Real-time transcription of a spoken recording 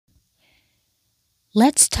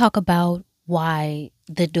Let's talk about why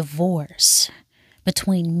the divorce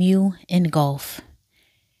between Mew and Gulf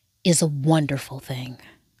is a wonderful thing.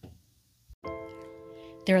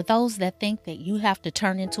 There are those that think that you have to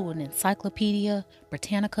turn into an encyclopedia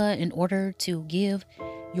Britannica in order to give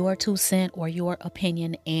your 2 cents or your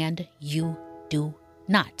opinion, and you do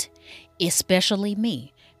not, especially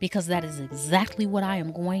me, because that is exactly what I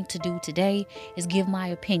am going to do today is give my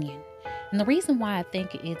opinion. And the reason why I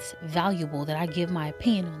think it's valuable that I give my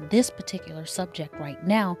opinion on this particular subject right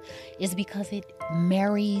now is because it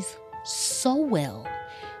marries so well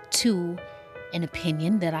to an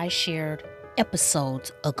opinion that I shared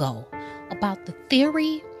episodes ago about the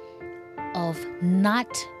theory of not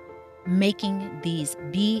making these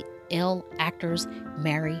BL actors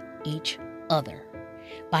marry each other.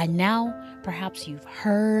 By now, perhaps you've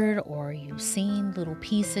heard or you've seen little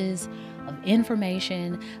pieces of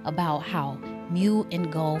information about how Mew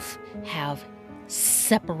and Gulf have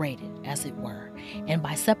separated, as it were. And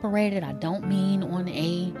by separated, I don't mean on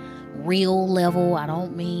a real level. I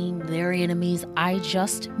don't mean they're enemies. I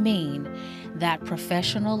just mean that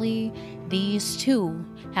professionally, these two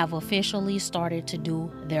have officially started to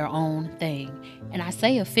do their own thing. And I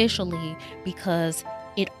say officially because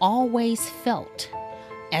it always felt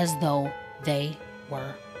as though they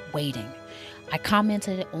were waiting. I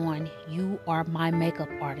commented on You Are My Makeup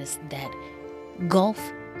Artist that Gulf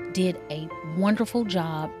did a wonderful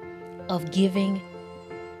job of giving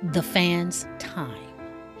the fans time.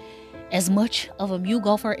 As much of a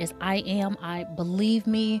Mewgulfer as I am, I believe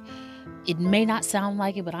me, it may not sound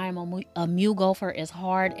like it, but I am a Mewgulfer as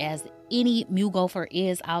hard as any Mewgulfer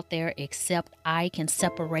is out there, except I can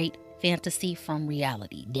separate fantasy from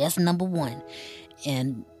reality. That's number one.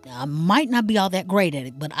 And I might not be all that great at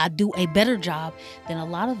it, but I do a better job than a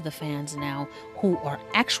lot of the fans now who are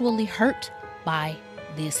actually hurt by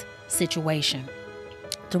this situation.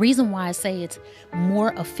 The reason why I say it's more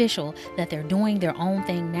official that they're doing their own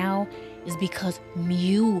thing now is because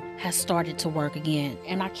Mew has started to work again.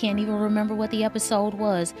 And I can't even remember what the episode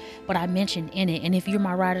was, but I mentioned in it. And if you're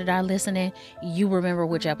my ride or die listening, you remember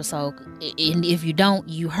which episode. And if you don't,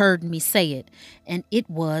 you heard me say it. And it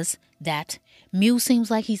was that Mew seems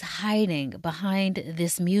like he's hiding behind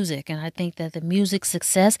this music. And I think that the music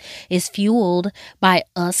success is fueled by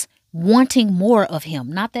us wanting more of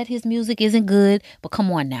him. Not that his music isn't good, but come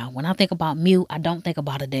on now. When I think about Mew, I don't think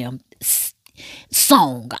about a damn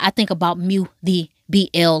song. I think about Mew, the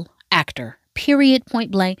BL actor. Period. Point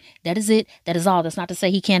blank. That is it. That is all. That's not to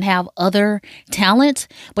say he can't have other talent,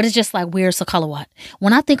 but it's just like Weird Sakalawat.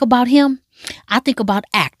 When I think about him, I think about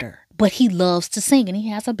actor, but he loves to sing and he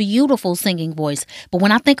has a beautiful singing voice. But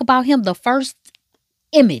when I think about him, the first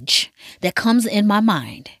image that comes in my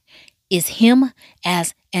mind is him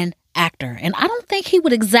as an actor. And I don't think he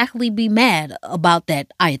would exactly be mad about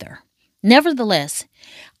that either. Nevertheless,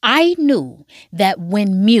 I knew that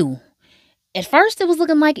when Mew, at first it was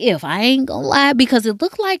looking like If. I ain't gonna lie, because it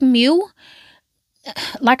looked like Mew,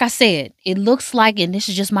 like I said, it looks like, and this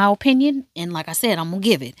is just my opinion, and like I said, I'm gonna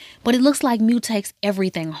give it, but it looks like Mew takes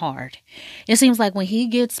everything hard. It seems like when he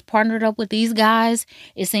gets partnered up with these guys,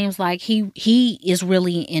 it seems like he is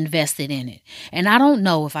really invested in it. And I don't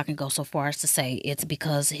know if I can go so far as to say it's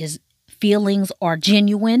because his feelings are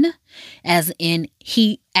genuine, as in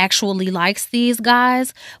he actually likes these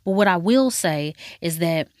guys. But what I will say is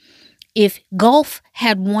that if Gulf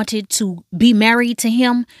had wanted to be married to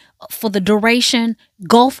him for the duration,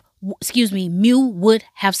 Mew would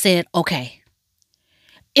have said, okay.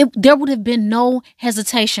 There would have been no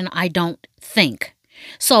hesitation, I don't think.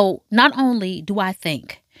 So not only do I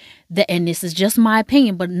think that, and this is just my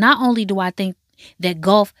opinion, but not only do I think that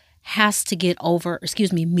Gulf has to get over,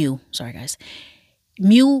 Mew, sorry guys.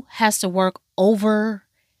 Mew has to work over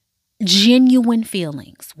genuine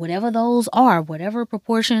feelings, whatever those are, whatever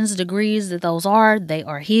proportions, degrees that those are, they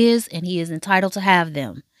are his and he is entitled to have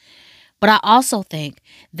them. But I also think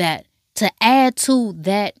that to add to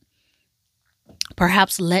that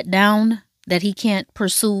perhaps letdown that he can't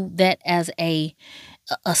pursue that as a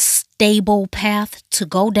stable path to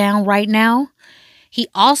go down right now, he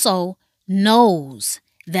also knows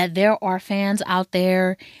that there are fans out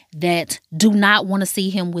there that do not want to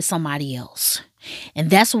see him with somebody else.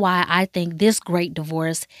 And that's why I think this great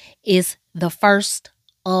divorce is the first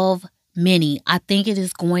of many. I think it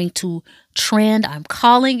is going to trend. I'm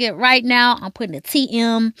calling it right now. I'm putting a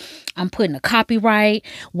TM. I'm putting a copyright.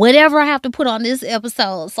 Whatever I have to put on this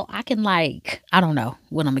episode so I can I don't know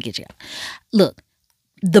what I'm going to get you. Look,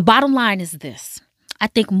 the bottom line is this. I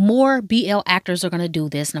think more BL actors are going to do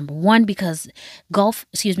this. Number one, because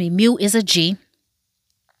Mew is a G.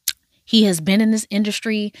 He has been in this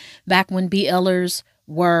industry back when BLers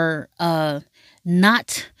were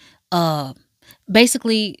not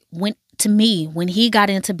basically when he got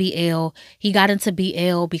into BL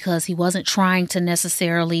because he wasn't trying to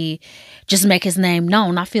necessarily just make his name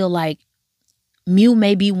known. I feel like Mew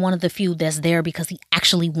may be one of the few that's there because he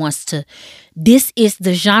actually wants to. This is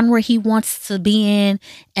the genre he wants to be in,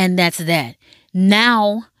 and that's that.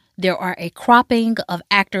 Now, there are a cropping of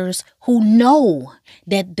actors who know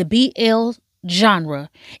that the BL genre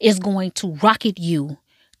is going to rocket you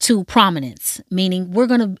to prominence, meaning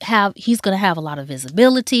he's going to have a lot of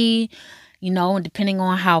visibility, and depending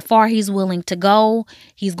on how far he's willing to go,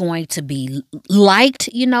 he's going to be liked.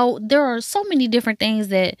 There are so many different things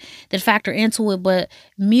that factor into it, but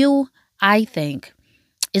Mew, I think,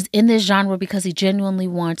 is in this genre because he genuinely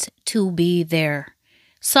wants to be there.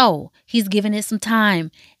 So he's giving it some time,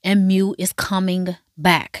 and Mew is coming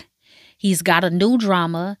back. He's got a new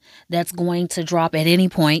drama that's going to drop at any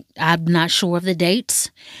point. I'm not sure of the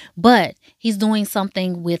dates, but he's doing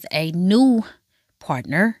something with a new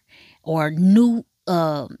partner or new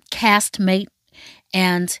castmate.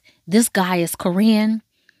 And this guy is Korean.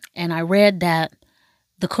 And I read that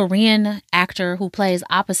the Korean actor who plays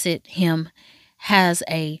opposite him has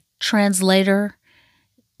a translator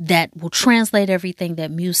that will translate everything that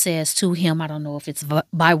Mew says to him. I don't know if it's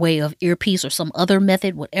by way of earpiece or some other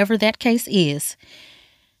method, whatever that case is.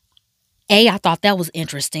 I thought that was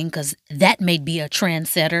interesting because that may be a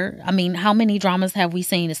trendsetter. I mean, how many dramas have we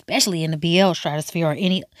seen, especially in the BL stratosphere or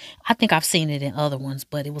any? I think I've seen it in other ones,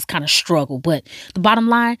 but it was kind of struggle. But the bottom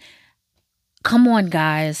line, come on,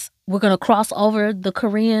 guys. We're going to cross over the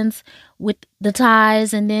Koreans with the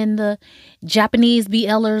Thais and then the Japanese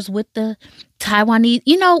BLers with the Taiwanese.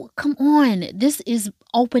 Come on. This is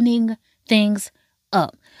opening things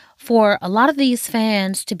up. For a lot of these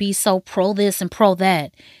fans to be so pro this and pro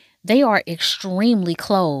that, they are extremely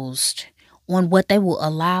closed on what they will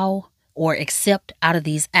allow or accept out of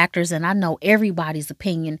these actors. And I know everybody's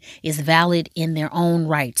opinion is valid in their own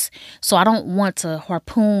rights. So I don't want to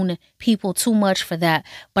harpoon people too much for that.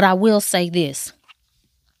 But I will say this.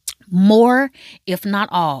 More, if not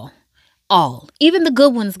all, even the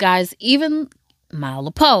good ones, guys, even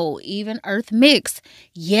Mile Poe, even Earth Mix.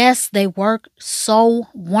 Yes, they work so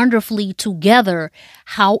wonderfully together.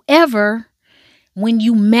 However, when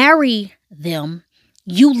you marry them,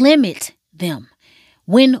 you limit them.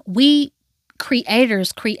 When we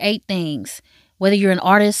creators create things, whether you're an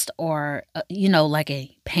artist or, like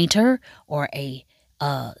a painter or a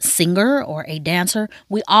singer or a dancer,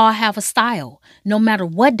 we all have a style. No matter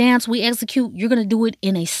what dance we execute, you're going to do it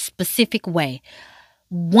in a specific way.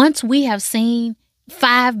 Once we have seen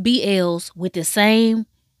 5 BLs with the same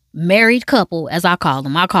married couple, as I call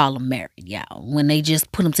them married, when they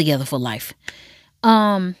just put them together for life.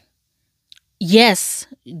 Yes,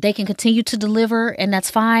 they can continue to deliver, and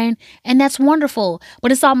that's fine, and that's wonderful,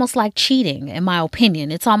 but it's almost like cheating, in my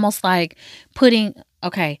opinion. It's almost like I'm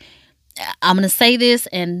going to say this,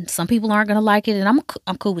 and some people aren't going to like it, and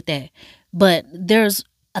I'm cool with that, but there's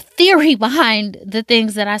a theory behind the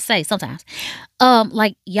things that I say sometimes.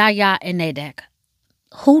 Like Yaya and Nadak.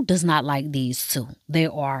 Who does not like these two? They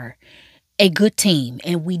are a good team,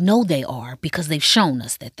 and we know they are because they've shown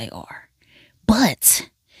us that they are. But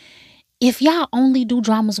if y'all only do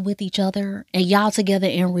dramas with each other and y'all together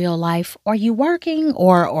in real life, are you working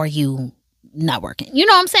or are you not working? You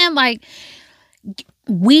know what I'm saying? Like,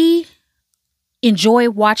 we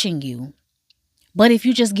enjoy watching you, but if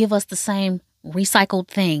you just give us the same recycled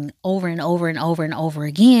thing over and over and over and over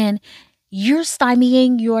again, you're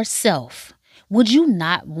stymieing yourself. Would you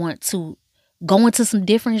not want to go into some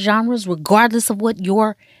different genres regardless of what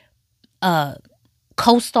your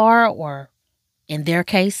co-star, or in their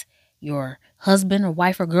case, your husband or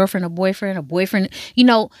wife or girlfriend or boyfriend,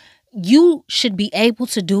 you should be able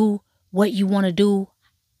to do what you want to do,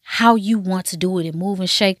 how you want to do it, and move and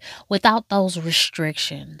shake without those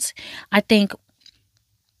restrictions.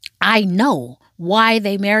 I know why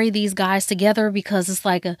they marry these guys together, because it's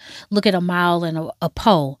like look at a Mile and a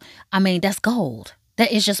Poe. I mean, that's gold.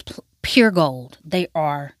 That is just pure gold. They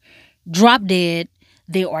are drop dead.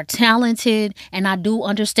 They are talented. And I do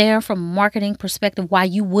understand from a marketing perspective why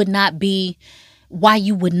you would not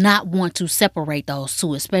want to separate those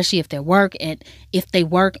two, especially if they work and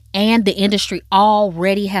the industry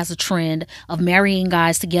already has a trend of marrying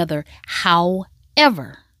guys together.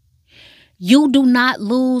 However, you do not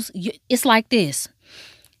lose. It's like this.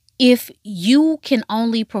 If you can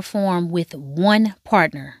only perform with one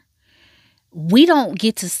partner, we don't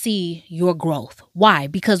get to see your growth. Why?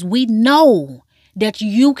 Because we know that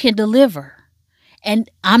you can deliver. And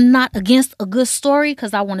I'm not against a good story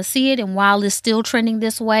because I want to see it. And while it's still trending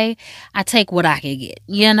this way, I take what I can get,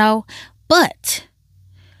 you know? But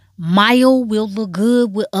Maya will look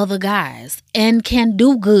good with other guys and can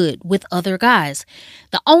do good with other guys.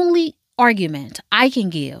 The only argument I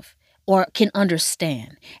can give or can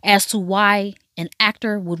understand as to why an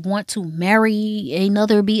actor would want to marry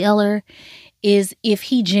another BLer is if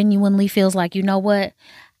he genuinely feels like, you know what,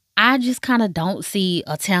 I just kind of don't see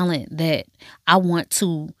a talent that I want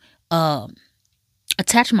to um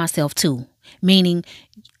attach myself to. Meaning,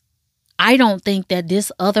 I don't think that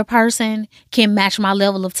this other person can match my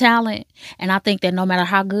level of talent. And I think that no matter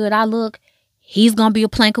how good I look, he's going to be a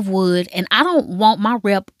plank of wood. And I don't want my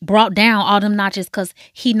rep brought down all them notches because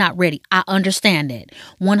he not ready. I understand that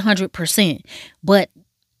 100%. But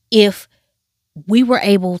if we were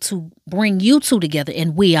able to bring you two together,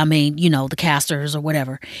 and I mean, you know, the casters or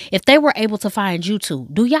whatever, if they were able to find you two,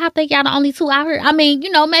 do y'all think y'all the only two out here? I mean,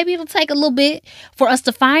 you know, maybe it'll take a little bit for us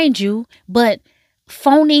to find you, but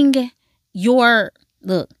phoning your,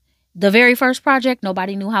 look, the very first project,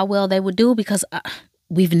 nobody knew how well they would do because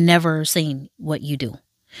we've never seen what you do.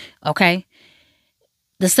 Okay.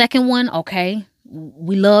 The second one, okay,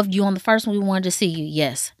 we loved you on the first one. We wanted to see you.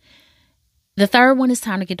 Yes. The third one is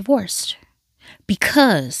time to get divorced.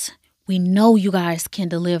 Because we know you guys can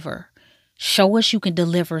deliver. Show us you can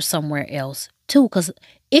deliver somewhere else too. Because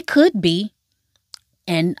it could be,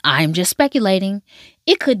 and I'm just speculating,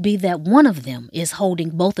 it could be that one of them is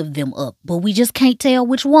holding both of them up. But we just can't tell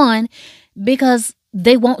which one because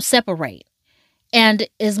they won't separate. And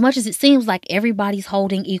as much as it seems like everybody's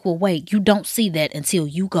holding equal weight, you don't see that until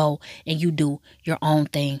you go and you do your own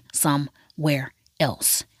thing somewhere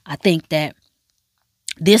else. I think that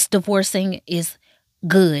this divorcing is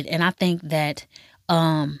good. And I think that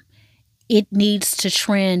it needs to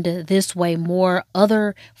trend this way more.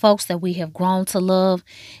 Other folks that we have grown to love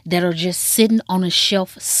that are just sitting on a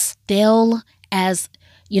shelf stale as,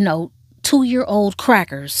 you know, 2-year-old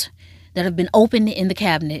crackers that have been opened in the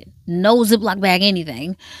cabinet, no Ziploc bag,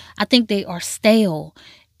 anything. I think they are stale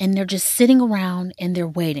and they're just sitting around and they're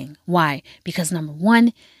waiting. Why? Because number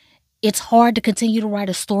one, it's hard to continue to write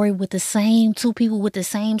a story with the same two people, with the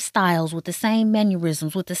same styles, with the same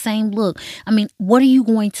mannerisms, with the same look. I mean, what are you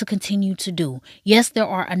going to continue to do? Yes, there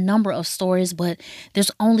are a number of stories, but there's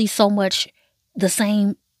only so much the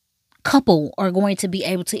same couple are going to be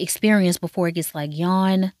able to experience before it gets like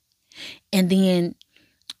yawn. And then,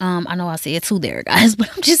 I know I said two there, guys, but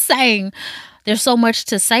I'm just saying there's so much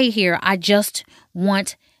to say here. I just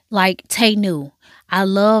want, like Tay knew, I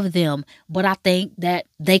love them, but I think that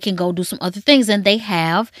they can go do some other things, and they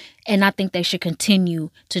have, and I think they should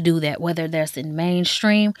continue to do that, whether that's in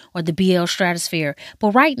mainstream or the BL stratosphere.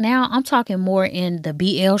 But right now, I'm talking more in the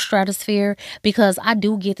BL stratosphere because I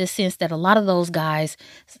do get the sense that a lot of those guys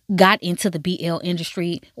got into the BL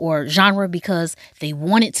industry or genre because they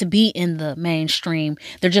wanted to be in the mainstream.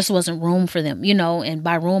 There just wasn't room for them, you know, and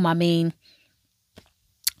by room, I mean,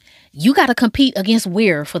 you got to compete against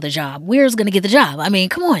Weir for the job. Weir's going to get the job. I mean,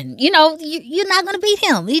 come on. You know, you're not going to beat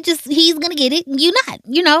him. He's going to get it. You're not,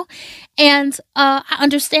 you know. And I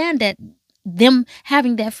understand that them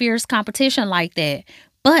having that fierce competition like that.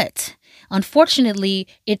 But unfortunately,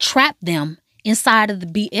 it trapped them inside of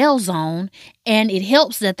the BL zone, and it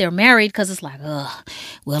helps that they're married because it's like,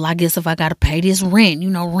 well, I guess if I got to pay this rent,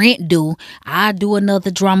 you know, rent due, I do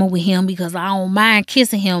another drama with him because I don't mind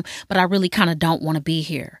kissing him, but I really kind of don't want to be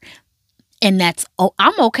here. And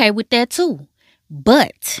I'm okay with that too.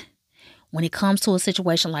 But when it comes to a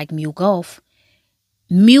situation like Mewgulf,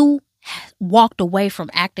 Mew walked away from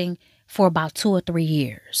acting for about 2 or 3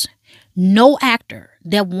 years. No actor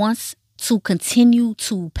that wants to continue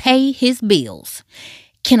to pay his bills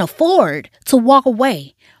can afford to walk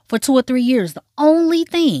away for 2 or 3 years. The only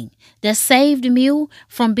thing that saved Mew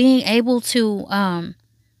from being able to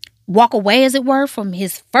walk away, as it were, from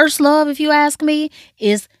his first love, if you ask me,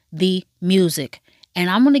 is the music. And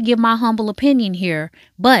I'm going to give my humble opinion here.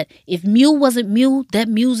 But if Mew wasn't Mew, that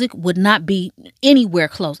music would not be anywhere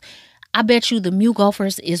close. I bet you the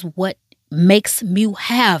Mewgulfers is what makes Mew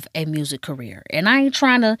have a music career. And I ain't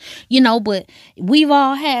trying to, you know, but we've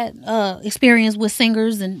all had experience with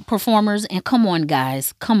singers and performers. And come on,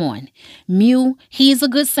 guys, come on. Mew, he's a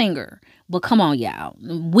good singer. But come on, y'all.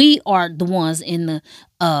 We are the ones in the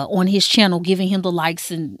on his channel giving him the likes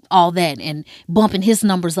and all that and bumping his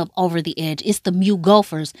numbers up over the edge. It's the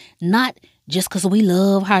Mewgulfers, not just because we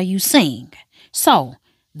love how you sing. So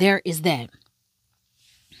there is that.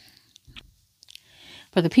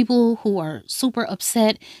 For the people who are super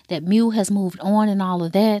upset that Mew has moved on and all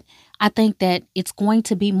of that, I think that it's going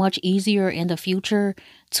to be much easier in the future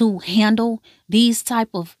to handle these type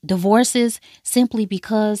of divorces simply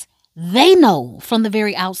because they know from the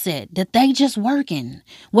very outset that they just working.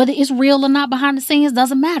 Whether it's real or not behind the scenes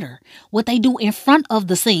doesn't matter. What they do in front of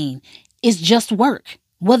the scene is just work.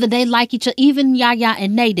 Whether they like each other, even Yaya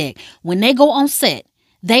and Nadek, when they go on set,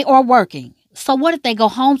 they are working. So what if they go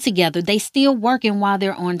home together? They still working while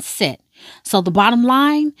they're on set. So the bottom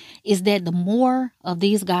line is that the more of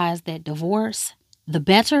these guys that divorce, the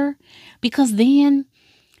better, because then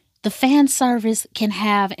the fan service can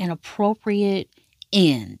have an appropriate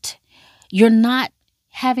end. You're not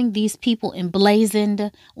having these people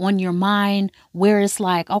emblazoned on your mind where it's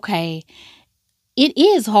like, okay, it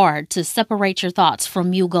is hard to separate your thoughts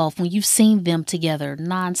from Mewgulf when you've seen them together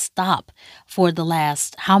nonstop for the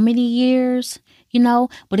last how many years,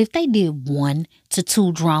 But if they did 1 to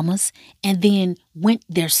 2 dramas and then went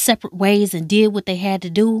their separate ways and did what they had to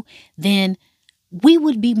do, then we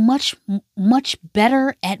would be much, much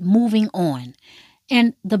better at moving on.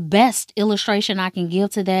 And the best illustration I can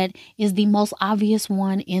give to that is the most obvious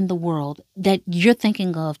one in the world that you're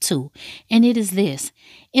thinking of too. And it is this.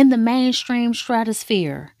 In the mainstream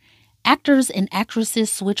stratosphere, actors and actresses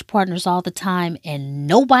switch partners all the time and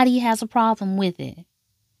nobody has a problem with it.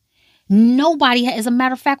 Nobody, as a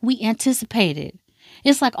matter of fact, we anticipate it.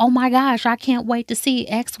 It's like, oh my gosh, I can't wait to see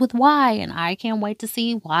X with Y and I can't wait to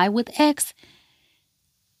see Y with X.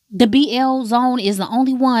 The BL zone is the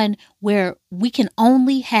only one where we can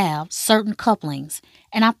only have certain couplings.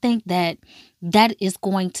 And I think that that is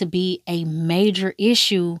going to be a major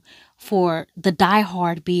issue for the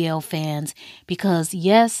diehard BL fans because,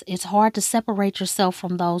 yes, it's hard to separate yourself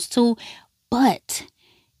from those two. But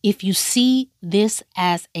if you see this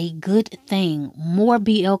as a good thing, more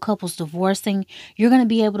BL couples divorcing, you're going to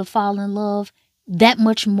be able to fall in love that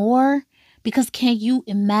much more. Because can you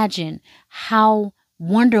imagine how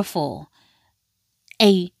wonderful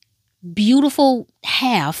a beautiful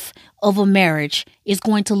half of a marriage is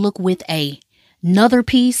going to look with another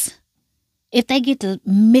piece if they get to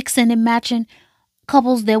mixing and matching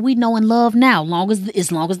couples that we know and love now,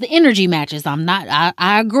 as long as the energy matches. I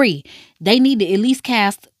agree, they need to at least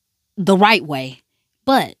cast the right way,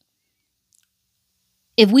 but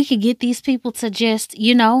if we could get these people to just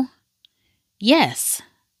yes.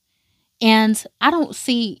 And I don't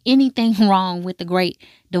see anything wrong with the great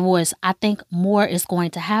divorce. I think more is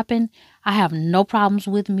going to happen. I have no problems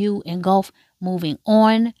with Mew and Gulf moving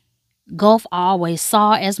on. Gulf I always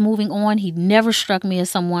saw as moving on. He never struck me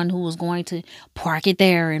as someone who was going to park it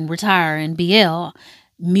there and retire in BL.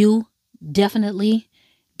 Mew, definitely.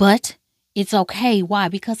 But it's okay. Why?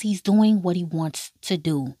 Because he's doing what he wants to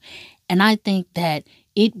do. And I think that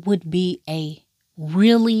it would be a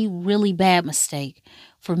really, really bad mistake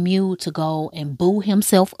for Mew to go and boo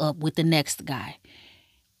himself up with the next guy.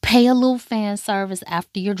 Pay a little fan service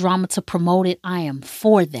after your drama to promote it. I am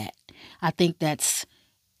for that. I think that's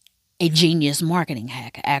a genius marketing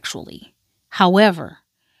hack, actually. However,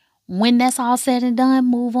 when that's all said and done,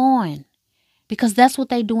 move on. Because that's what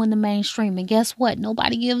they do in the mainstream. And guess what?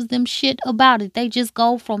 Nobody gives them shit about it. They just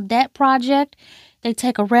go from that project, they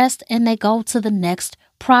take a rest, and they go to the next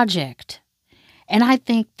project. And I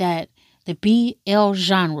think that the BL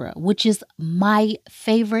genre, which is my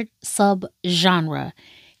favorite subgenre,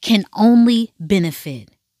 can only benefit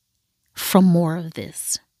from more of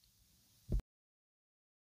this.